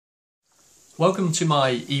Welcome to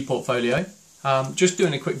my ePortfolio. Just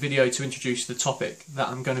doing a quick video to introduce the topic that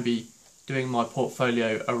I'm going to be doing my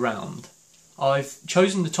portfolio around. I've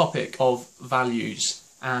chosen the topic of values,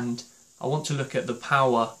 and I want to look at the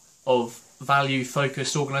power of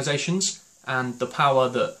value-focused organisations and the power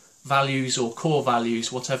that values or core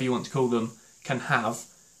values, whatever you want to call them, can have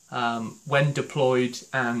when deployed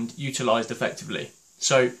and utilised effectively.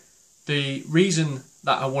 So the reason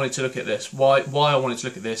that I wanted to look at this, why I wanted to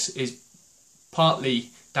look at this, is partly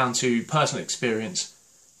down to personal experience.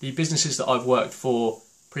 The businesses that I've worked for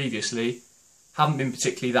previously haven't been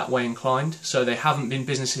particularly that way inclined, so they haven't been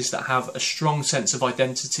businesses that have a strong sense of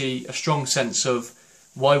identity, a strong sense of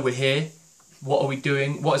why we're here, what are we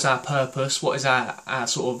doing, what is our purpose, what is our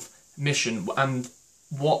sort of mission, and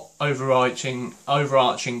what overarching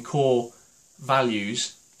core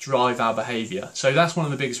values drive our behaviour. So that's one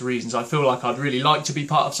of the biggest reasons I feel like I'd really like to be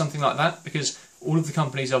part of something like that, because all of the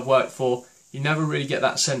companies I've worked for, you never really get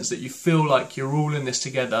that sense that you feel like you're all in this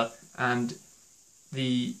together, and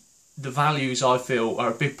the values, I feel,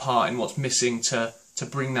 are a big part in what's missing to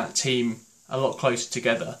bring that team a lot closer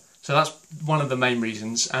together. So that's one of the main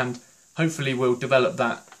reasons, and hopefully we'll develop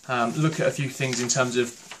that, look at a few things in terms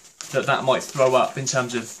of that might throw up in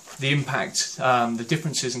terms of the impact, the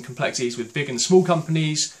differences and complexities with big and small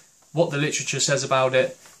companies, what the literature says about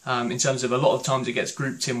it, in terms of a lot of times it gets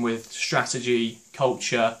grouped in with strategy,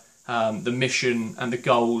 culture, the mission and the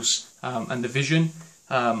goals and the vision.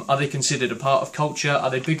 Are they considered a part of culture? Are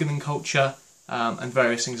they bigger than culture? And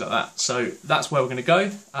various things like that. So that's where we're going to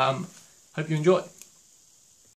go. Hope you enjoy it.